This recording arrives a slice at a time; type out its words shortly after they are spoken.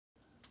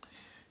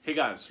Hey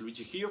guys,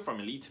 Luigi here from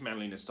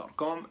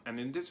EliteManliness.com, and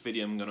in this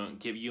video I'm gonna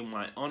give you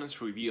my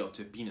honest review of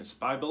the Penis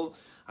Bible.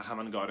 I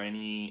haven't got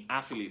any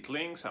affiliate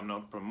links, I'm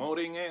not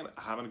promoting it,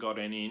 I haven't got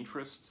any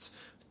interests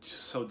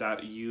so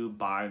that you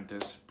buy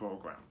this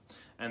program.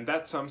 And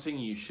that's something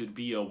you should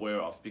be aware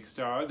of, because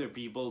there are other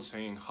people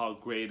saying how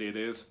great it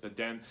is, but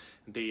then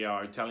they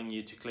are telling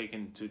you to click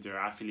into their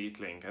affiliate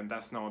link, and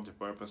that's not the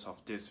purpose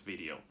of this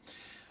video.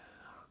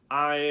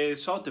 I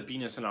saw the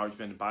Penis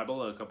Enlargement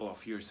Bible a couple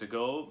of years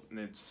ago, and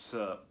it's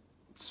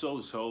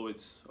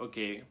it's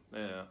okay.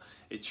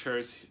 It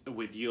shares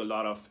with you a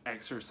lot of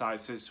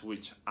exercises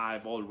which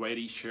I've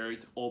already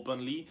shared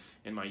openly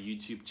in my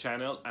YouTube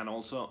channel and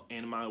also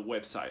in my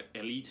website,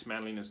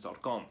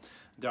 EliteManliness.com.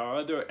 There are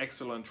other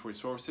excellent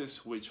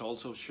resources which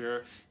also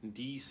share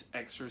these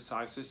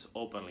exercises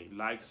openly,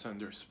 like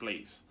Sunder's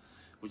Place,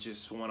 which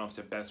is one of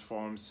the best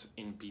forms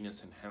in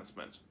penis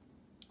enhancement.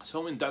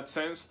 So in that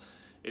sense,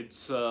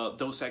 it's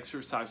those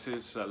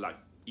exercises like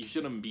you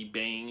shouldn't be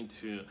paying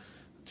to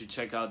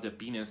check out the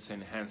penis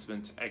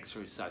enhancement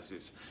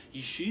exercises.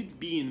 You should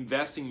be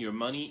investing your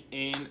money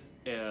in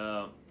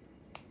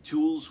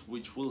tools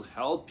which will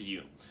help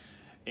you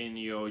in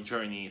your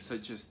journey,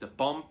 such as the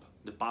pump,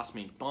 the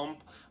Passmate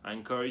pump. I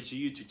encourage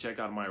you to check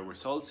out my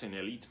results in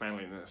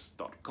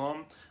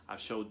EliteManliness.com. I've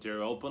showed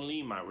there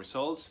openly my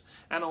results,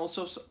 and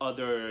also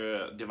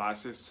other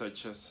devices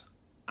such as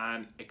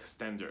an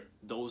extender.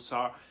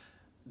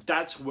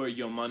 That's where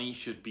your money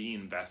should be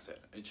invested.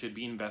 It should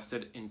be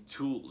invested in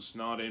tools,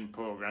 not in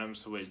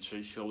programs which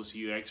shows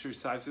you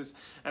exercises.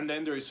 And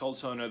then there is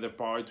also another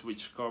part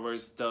which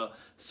covers the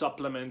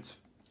supplement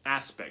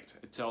aspect.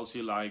 It tells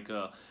you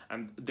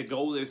and the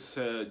goal is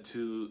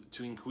to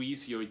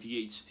increase your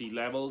DHT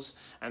levels,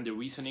 and the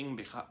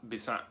reasoning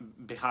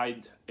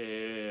behind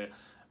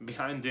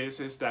this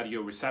is that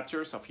your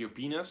receptors of your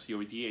penis,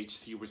 your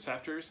DHT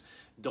receptors,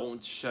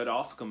 don't shut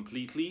off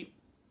completely,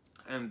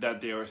 and that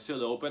they are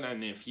still open,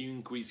 and if you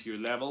increase your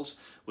levels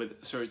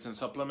with certain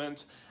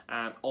supplements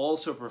and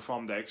also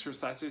perform the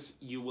exercises,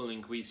 you will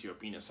increase your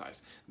penis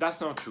size. That's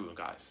not true,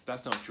 guys.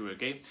 That's not true,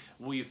 okay?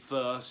 We've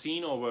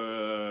seen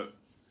over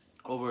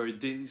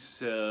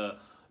this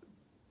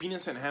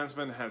penis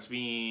enhancement has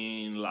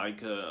been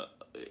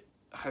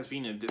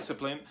a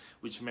discipline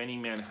which many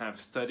men have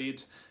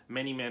studied.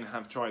 Many men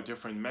have tried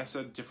different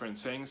methods, different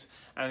things,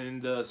 and in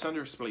the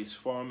Sunder's Place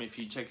forum, if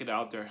you check it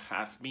out, there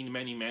have been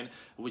many men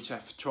which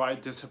have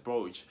tried this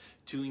approach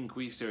to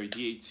increase their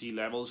DHT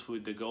levels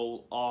with the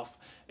goal of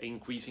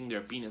increasing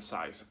their penis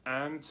size.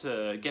 And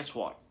guess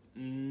what?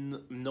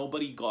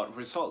 Nobody got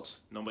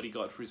results. Nobody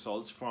got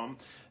results from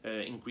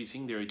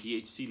increasing their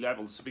DHT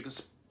levels,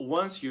 because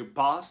once you're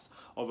past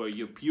over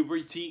your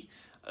puberty,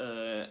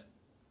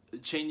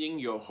 changing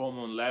your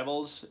hormone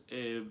levels,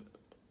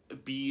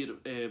 be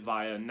it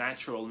via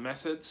natural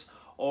methods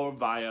or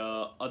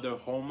via other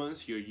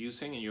hormones you're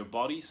using in your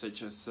body,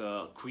 such as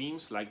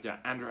creams like the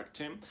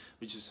Androctim,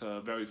 which is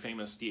a very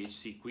famous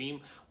DHT cream,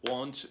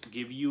 won't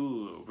give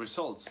you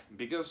results,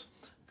 because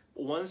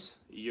once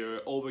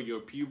you're over your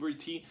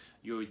puberty,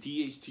 your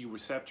DHT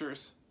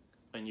receptors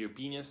and your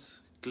penis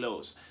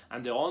close,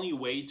 and the only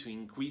way to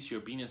increase your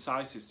penis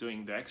size is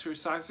doing the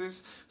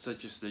exercises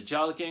such as the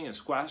jelqing and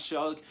squash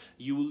jelq,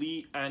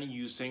 Yuli, and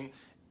using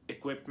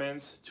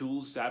equipments,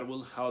 tools that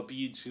will help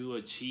you to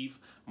achieve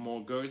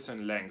more girth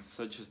and length,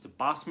 such as the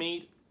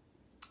Passmate,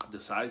 the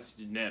size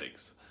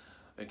genetics.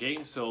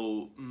 Okay,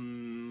 so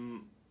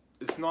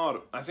it's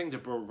not, I think the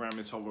program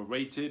is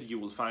overrated. You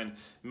will find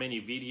many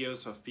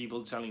videos of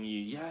people telling you,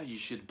 yeah, you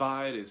should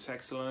buy it, it's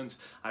excellent,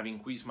 I've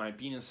increased my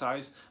penis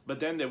size, but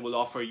then they will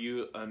offer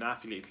you an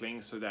affiliate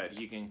link so that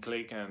you can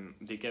click and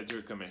they get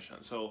their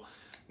commission. So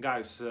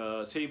guys,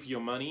 save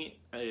your money,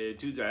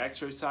 do the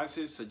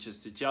exercises such as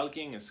the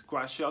jelqing and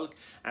squash jelq,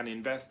 and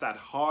invest that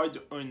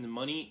hard-earned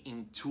money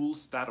in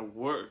tools that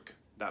work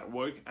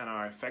and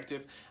are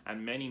effective,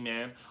 and many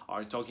men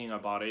are talking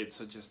about it,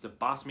 such as the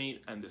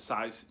Passmate and the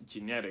size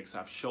genetics.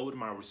 I've showed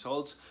my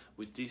results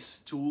with these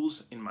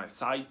tools in my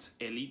site,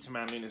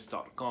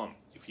 EliteManliness.com.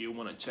 If you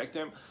want to check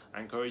them,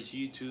 I encourage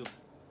you to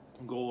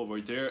go over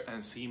there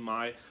and see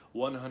my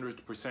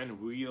 100%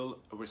 real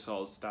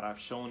results that I've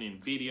shown in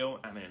video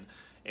and in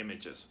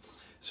images.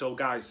 So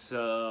guys,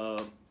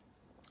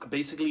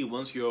 basically,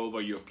 once you're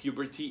over your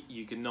puberty,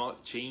 you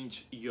cannot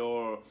change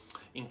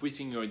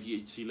increasing your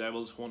DHT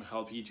levels won't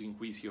help you to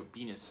increase your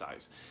penis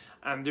size.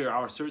 And there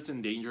are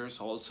certain dangers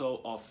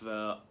also of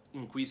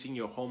increasing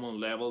your hormone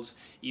levels,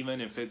 even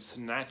if it's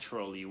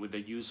naturally, with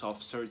the use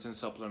of certain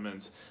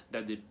supplements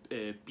that the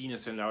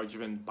Penis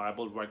Enlargement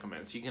Bible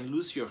recommends. You can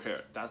lose your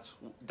hair, that's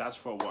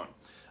for one.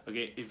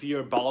 Okay, if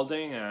you're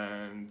balding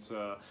and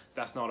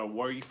that's not a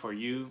worry for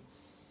you,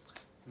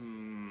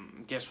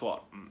 guess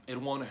what?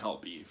 It won't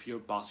help you if you're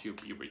past your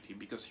puberty,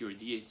 because your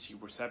DHT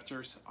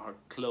receptors are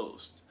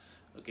closed.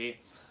 Okay,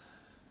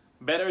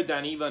 better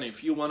than even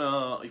if you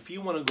wanna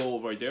go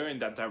over there in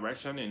that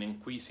direction and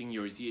increasing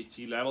your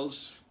DHT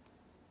levels,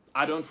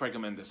 I don't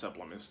recommend the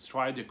supplements.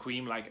 Try the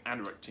cream like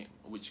Andrectin,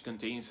 which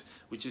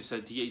is a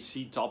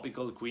DHC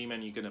topical cream,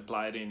 and you can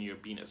apply it in your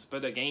penis.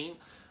 But again,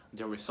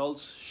 the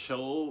results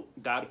show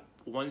that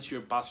once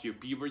you're past your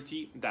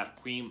puberty, that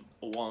cream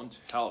won't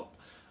help,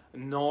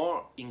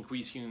 nor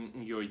increasing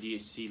your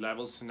DHC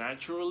levels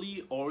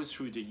naturally or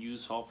through the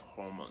use of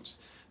hormones.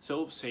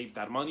 So save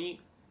that money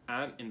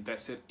and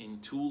invest it in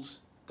tools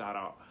that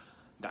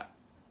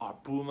are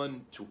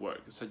proven to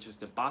work, such as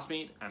the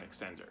Passmate and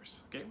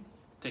extenders. Okay,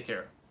 take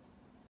care.